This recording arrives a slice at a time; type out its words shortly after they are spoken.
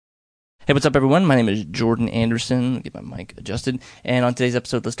Hey, what's up, everyone? My name is Jordan Anderson. Get my mic adjusted. And on today's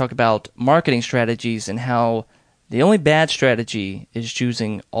episode, let's talk about marketing strategies and how the only bad strategy is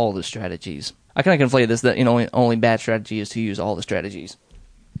choosing all the strategies. I kind of conflated this, that only bad strategy is to use all the strategies.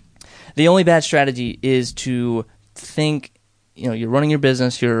 The only bad strategy is to think, you're running your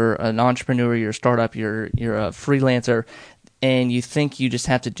business, you're an entrepreneur, you're a startup, you're a freelancer, and you think you just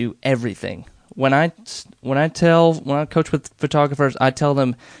have to do everything. When I coach with photographers, I tell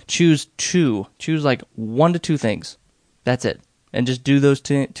them choose like 1 to 2 things. That's it. And just do those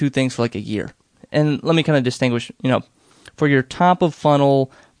two things for like a year. And let me kind of distinguish, for your top of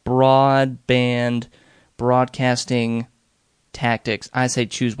funnel, broadband, broadcasting tactics, I say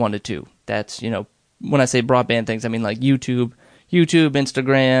choose 1 to 2. That's, when I say broadband things, I mean like YouTube,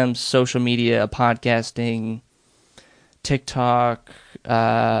 Instagram, social media, podcasting, TikTok,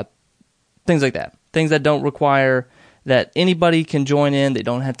 things like that. Things that don't require that anybody can join in. They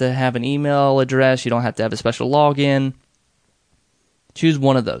don't have to have an email address. You don't have to have a special login. Choose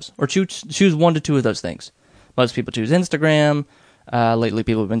one of those, or choose 1 to 2 of those things. Most people choose Instagram. Lately,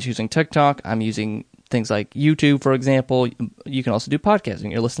 people have been choosing TikTok. I'm using things like YouTube, for example. You can also do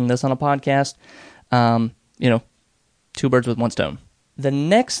podcasting. You're listening to this on a podcast. 2 birds with 1 stone. The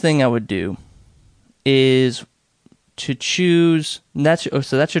next thing I would do is to choose, that's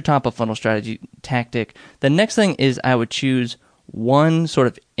your top of funnel strategy tactic. The next thing is I would choose one sort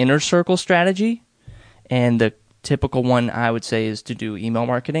of inner circle strategy, and the typical one I would say is to do email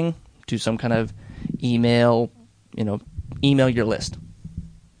marketing, do some kind of email your list.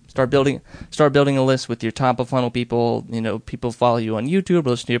 Start building a list with your top of funnel people. People follow you on YouTube,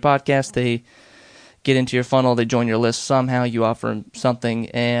 listen to your podcast, they get into your funnel, they join your list somehow, you offer them something,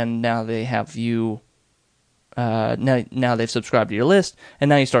 and now they have you. Now they've subscribed to your list, and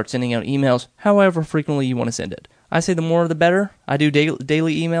now you start sending out emails however frequently you want to send it. I say the more the better. I do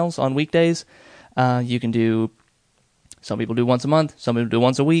daily emails on weekdays. You can do, some people do once a month, some people do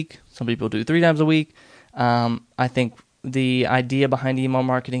once a week, some people do 3 times a week. I think the idea behind email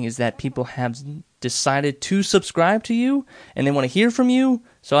marketing is that people have decided to subscribe to you, and they want to hear from you,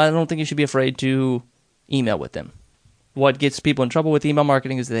 so I don't think you should be afraid to email with them. What gets people in trouble with email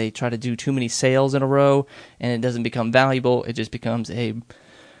marketing is they try to do too many sales in a row, and it doesn't become valuable. It just becomes a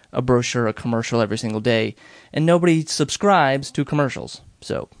brochure, a commercial every single day, and nobody subscribes to commercials.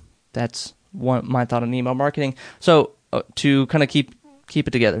 So that's my thought on email marketing. So to kind of keep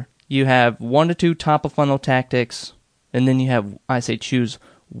it together, you have 1 to 2 top of funnel tactics, and then you have, I say, choose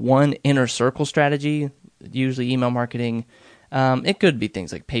one inner circle strategy. Usually email marketing. It could be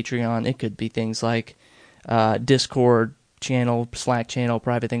things like Patreon. It could be things like Discord channel, Slack channel,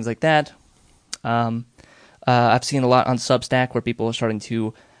 private things like that. I've seen a lot on Substack where people are starting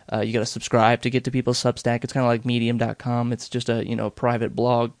to, you got to subscribe to get to people's Substack. It's kind of like Medium.com. It's just a private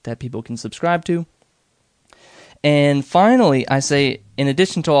blog that people can subscribe to. And finally, I say, in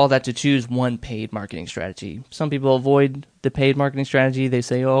addition to all that, to choose one paid marketing strategy. Some people avoid the paid marketing strategy. They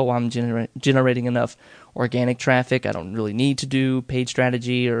say, I'm generating enough organic traffic. I don't really need to do paid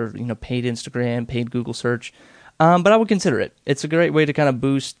strategy or, paid Instagram, paid Google search. But I would consider it. It's a great way to kind of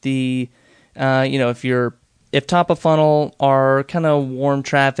boost the, if top of funnel are kind of warm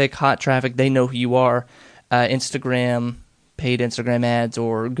traffic, hot traffic, they know who you are. Instagram, paid Instagram ads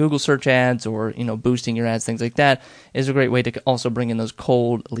or Google search ads or, boosting your ads, things like that is a great way to also bring in those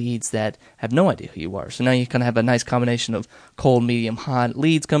cold leads that have no idea who you are. So now you kind of have a nice combination of cold, medium, hot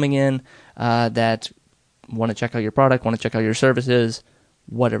leads coming in that want to check out your product, want to check out your services,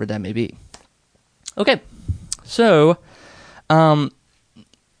 whatever that may be. Okay, so, so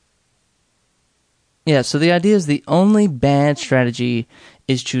the idea is the only bad strategy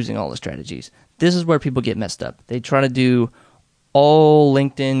is choosing all the strategies. This is where people get messed up. They try to do all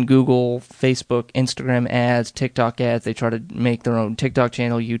LinkedIn, Google, Facebook, Instagram ads, TikTok ads. They try to make their own TikTok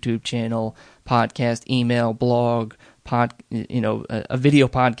channel, YouTube channel, podcast, email, blog, a video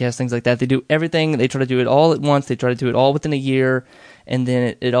podcast, things like that. They do everything. They try to do it all at once. They try to do it all within a year, and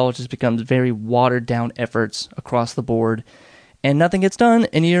then it all just becomes very watered down efforts across the board, and nothing gets done,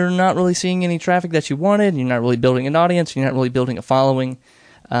 and you're not really seeing any traffic that you wanted. You're not really building an audience. You're not really building a following.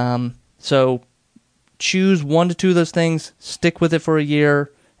 So choose 1 to 2 of those things, stick with it for a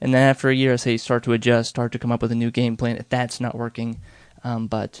year, and then after a year, I say start to adjust, start to come up with a new game plan if that's not working.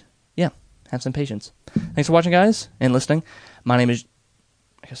 But yeah, have some patience. Thanks for watching, guys, and listening. My name is,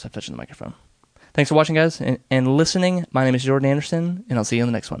 I guess I'm touching the microphone. Thanks for watching, guys, and listening. My name is Jordan Anderson, and I'll see you in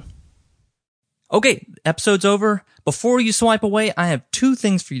the next one. Okay, episode's over. Before you swipe away, I have 2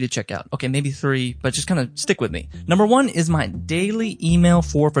 things for you to check out. Okay, maybe 3, but just kind of stick with me. Number 1 is my daily email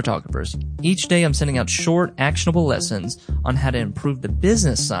for photographers. Each day I'm sending out short, actionable lessons on how to improve the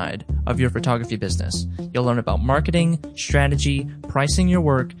business side of your photography business. You'll learn about marketing, strategy, pricing your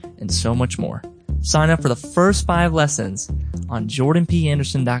work, and so much more. Sign up for the first 5 lessons on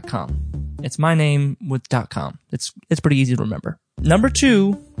jordanpanderson.com. It's my name with .com. It's pretty easy to remember. Number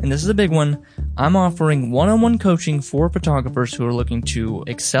 2, and this is a big one, I'm offering one-on-one coaching for photographers who are looking to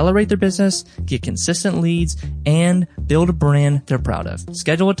accelerate their business, get consistent leads, and build a brand they're proud of.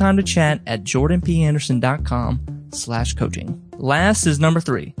 Schedule a time to chat at jordanpanderson.com/coaching. Last is number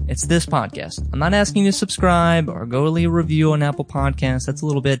 3. It's this podcast. I'm not asking you to subscribe or go leave a review on Apple Podcasts. It's a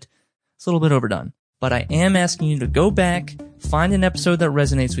little bit overdone. But I am asking you to go back, find an episode that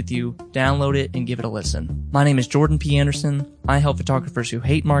resonates with you, download it, and give it a listen. My name is Jordan P. Anderson. I help photographers who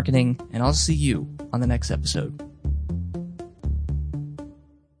hate marketing, and I'll see you on the next episode.